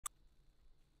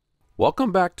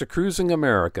Welcome back to Cruising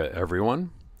America,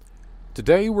 everyone.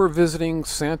 Today we're visiting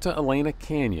Santa Elena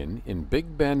Canyon in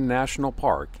Big Bend National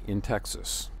Park in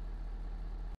Texas.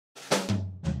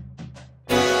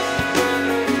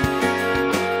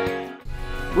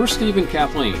 We're Steve and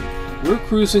Kathleen. We're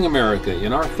Cruising America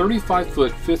in our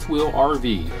 35-foot fifth wheel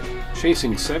RV,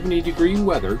 chasing 70-degree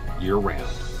weather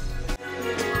year-round.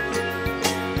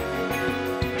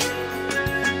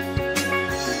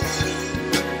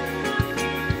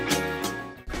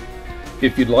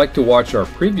 If you'd like to watch our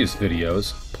previous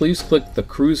videos, please click the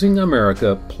Cruising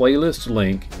America playlist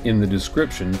link in the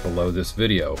description below this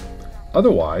video.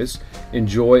 Otherwise,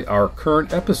 enjoy our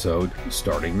current episode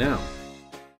starting now.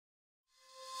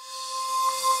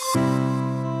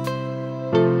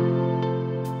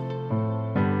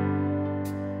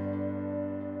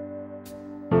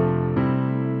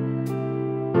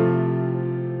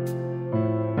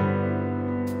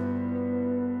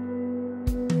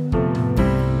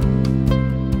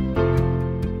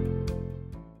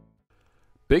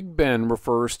 Big Bend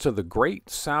refers to the great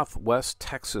southwest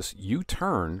Texas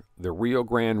U-turn the Rio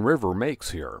Grande River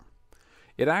makes here.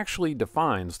 It actually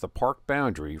defines the park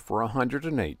boundary for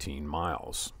 118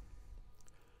 miles.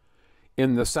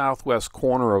 In the southwest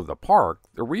corner of the park,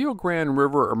 the Rio Grande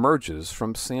River emerges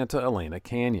from Santa Elena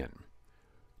Canyon.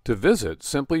 To visit,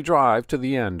 simply drive to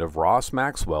the end of Ross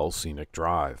Maxwell Scenic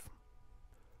Drive.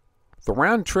 The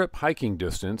round-trip hiking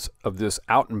distance of this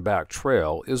out-and-back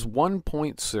trail is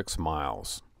 1.6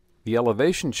 miles. The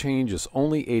elevation change is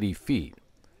only 80 feet,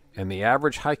 and the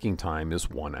average hiking time is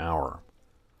 1 hour.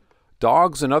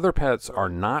 Dogs and other pets are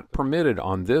not permitted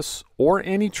on this or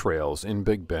any trails in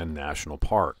Big Bend National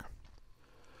Park.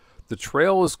 The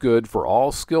trail is good for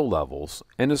all skill levels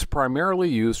and is primarily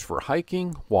used for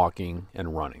hiking, walking,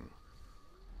 and running.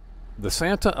 The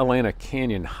Santa Elena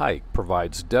Canyon hike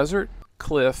provides desert,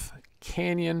 cliff,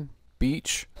 canyon,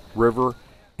 beach, river,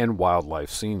 and wildlife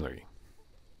scenery.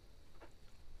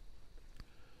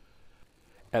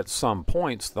 At some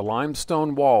points, the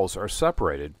limestone walls are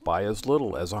separated by as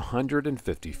little as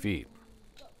 150 feet.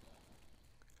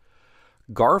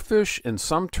 Garfish and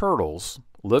some turtles,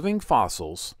 living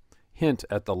fossils, hint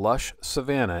at the lush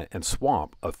savanna and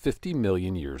swamp of 50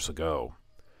 million years ago.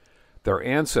 Their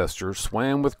ancestors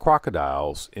swam with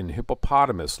crocodiles and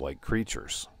hippopotamus-like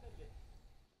creatures.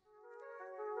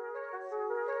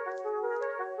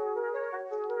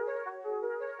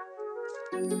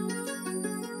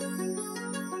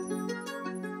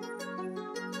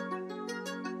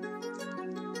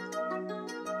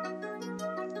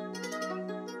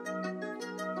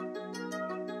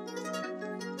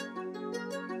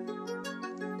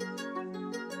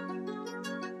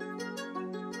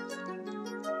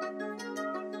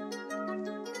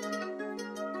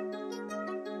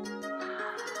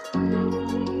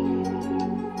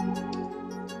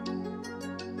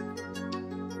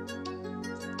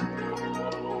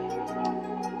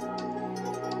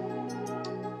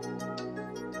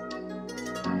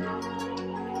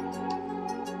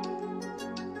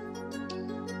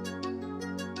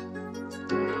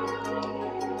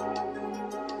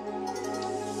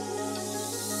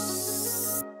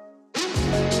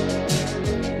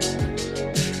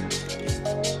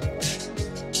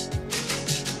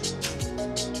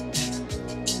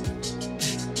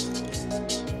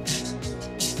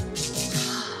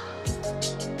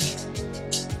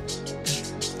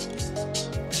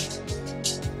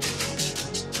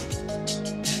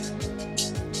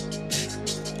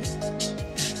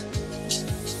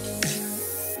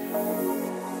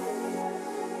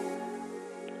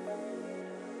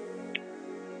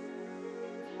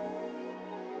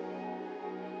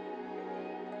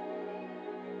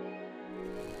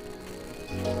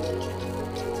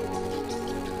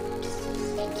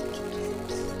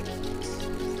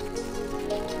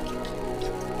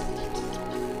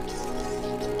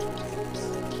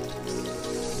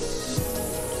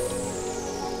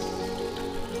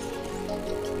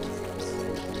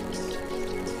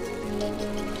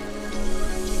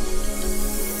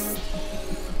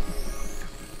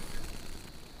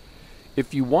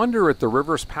 If you wonder at the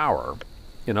river's power,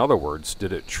 in other words,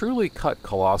 did it truly cut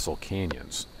colossal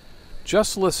canyons,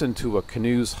 just listen to a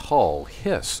canoe's hull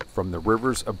hiss from the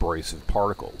river's abrasive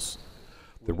particles.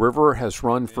 The river has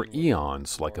run for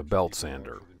eons like a belt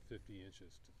sander.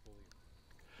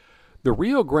 The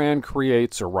Rio Grande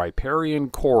creates a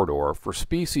riparian corridor for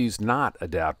species not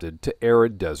adapted to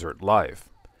arid desert life,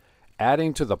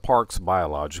 adding to the park's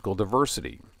biological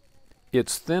diversity.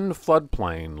 Its thin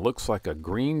floodplain looks like a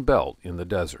green belt in the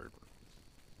desert.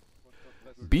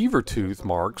 Beaver tooth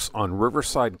marks on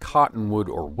riverside cottonwood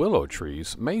or willow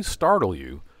trees may startle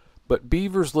you, but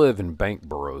beavers live in bank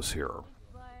burrows here.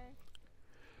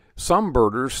 Some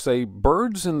birders say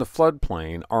birds in the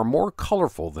floodplain are more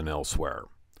colorful than elsewhere.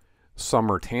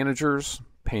 Summer tanagers,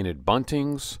 painted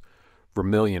buntings,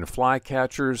 vermilion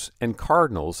flycatchers, and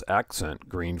cardinals accent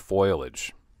green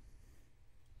foliage.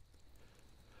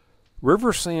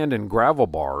 River sand and gravel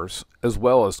bars, as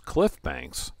well as cliff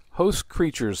banks, host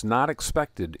creatures not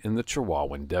expected in the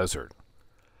Chihuahuan Desert.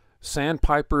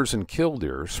 Sandpipers and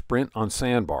killdeer sprint on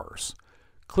sandbars.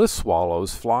 Cliff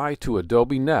swallows fly to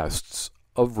adobe nests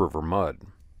of river mud.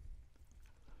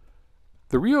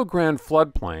 The Rio Grande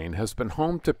floodplain has been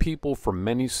home to people for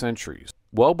many centuries,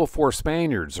 well before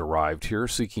Spaniards arrived here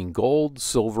seeking gold,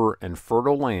 silver, and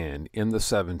fertile land in the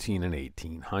 1700s and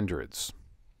 1800s.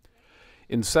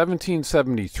 In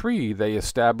 1773, they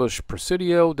established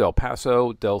Presidio del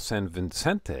Paso del San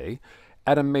Vicente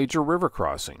at a major river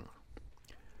crossing.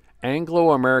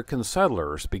 Anglo-American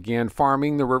settlers began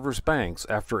farming the river's banks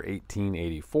after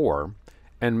 1884,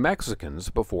 and Mexicans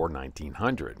before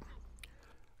 1900.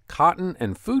 Cotton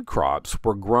and food crops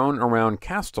were grown around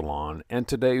Castellon and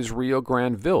today's Rio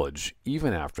Grande village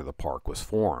even after the park was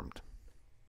formed.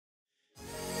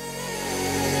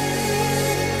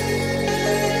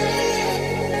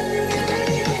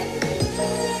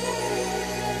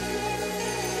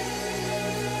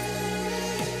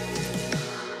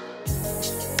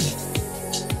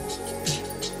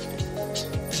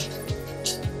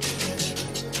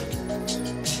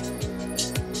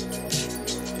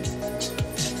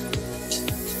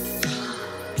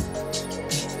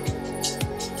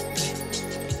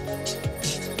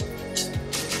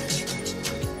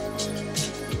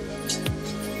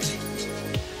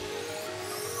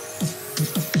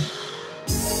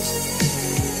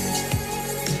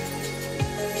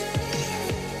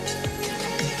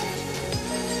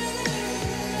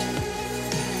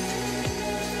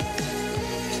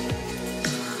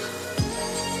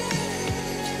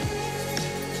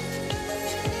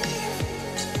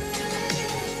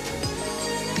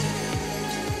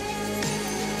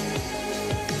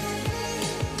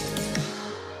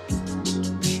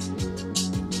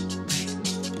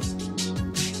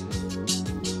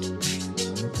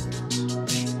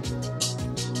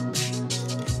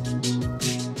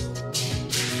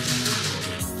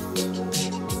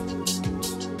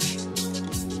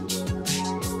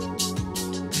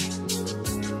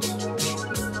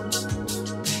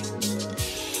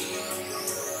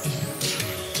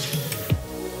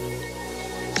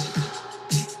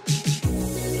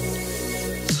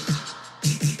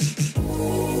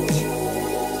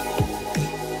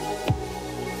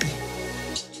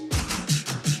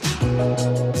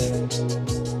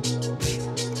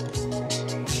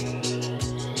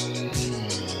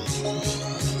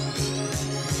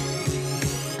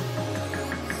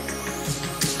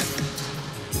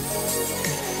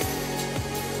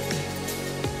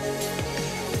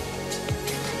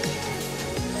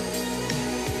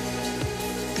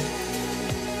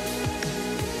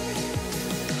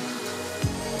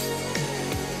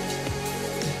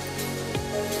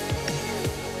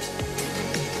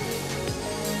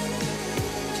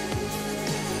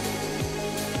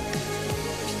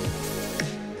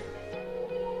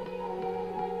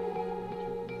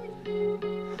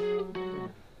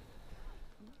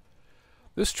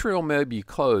 This trail may be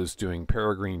closed during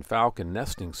peregrine falcon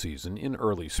nesting season in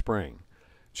early spring.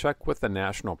 Check with the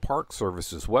National Park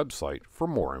Service's website for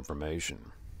more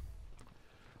information.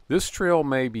 This trail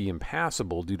may be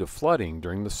impassable due to flooding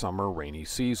during the summer rainy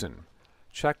season.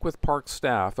 Check with park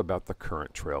staff about the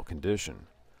current trail condition.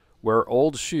 Wear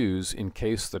old shoes in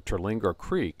case the Terlinga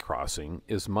Creek crossing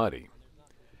is muddy.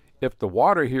 If the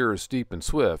water here is deep and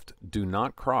swift, do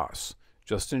not cross.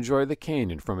 Just enjoy the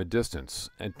canyon from a distance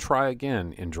and try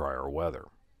again in drier weather.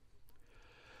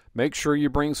 Make sure you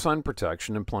bring sun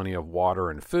protection and plenty of water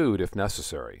and food if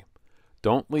necessary.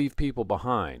 Don't leave people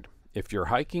behind. If you're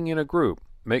hiking in a group,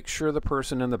 make sure the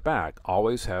person in the back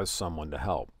always has someone to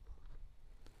help.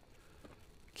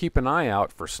 Keep an eye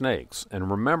out for snakes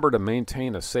and remember to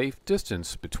maintain a safe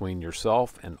distance between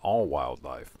yourself and all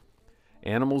wildlife.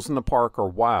 Animals in the park are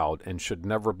wild and should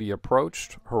never be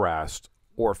approached, harassed,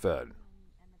 or fed.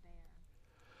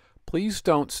 Please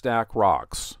don't stack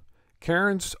rocks.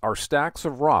 Cairns are stacks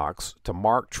of rocks to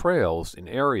mark trails in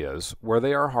areas where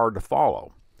they are hard to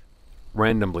follow.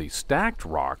 Randomly stacked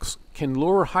rocks can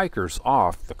lure hikers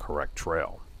off the correct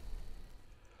trail.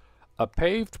 A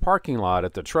paved parking lot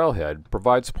at the trailhead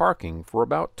provides parking for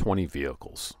about 20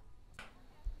 vehicles.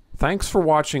 Thanks for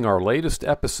watching our latest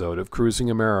episode of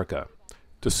Cruising America.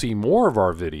 To see more of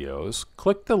our videos,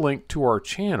 click the link to our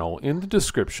channel in the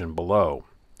description below.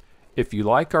 If you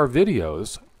like our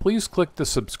videos, please click the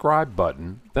subscribe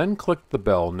button, then click the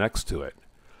bell next to it.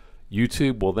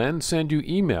 YouTube will then send you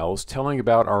emails telling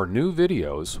about our new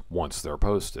videos once they're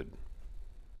posted.